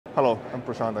Hello, I'm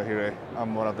Prashant Ahire.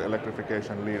 I'm one of the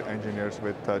electrification lead engineers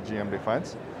with GM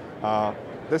Defense.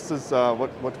 This is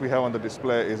what we have on the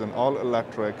display is an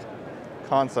all-electric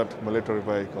concept military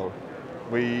vehicle.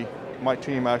 My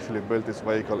team actually built this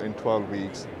vehicle in 12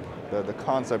 weeks. The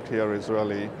concept here is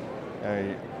really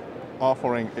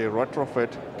offering a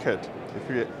retrofit kit.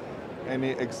 Any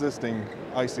existing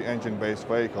IC engine-based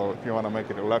vehicle, if you want to make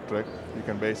it electric, you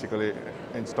can basically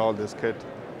install this kit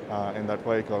in that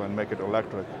vehicle and make it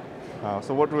electric.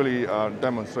 So what really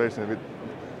demonstrates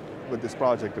with this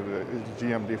project is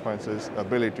GM Defense's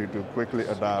ability to quickly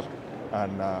adapt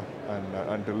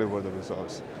and deliver the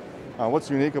results. What's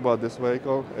unique about this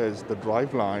vehicle is the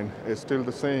driveline is still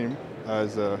the same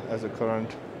as a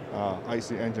current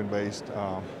IC engine-based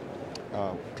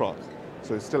truck.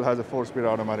 So it still has a 4-speed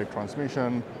automatic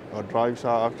transmission, a drive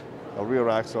shaft, a rear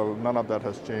axle. None of that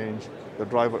has changed. The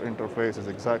driver interface is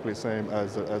exactly the same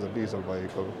as a diesel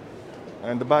vehicle.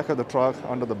 And the back of the truck,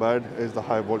 under the bed, is the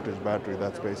high voltage battery.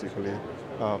 That's basically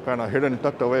kind of hidden,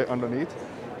 tucked away underneath.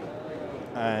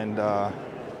 And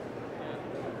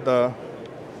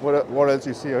what else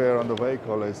you see here on the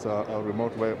vehicle is a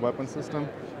remote weapon system,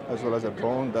 as well as a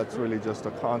drone. That's really just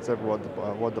a concept,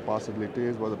 what the possibility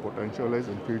is, what the potential is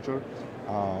in future,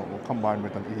 combined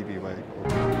with an EV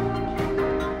vehicle.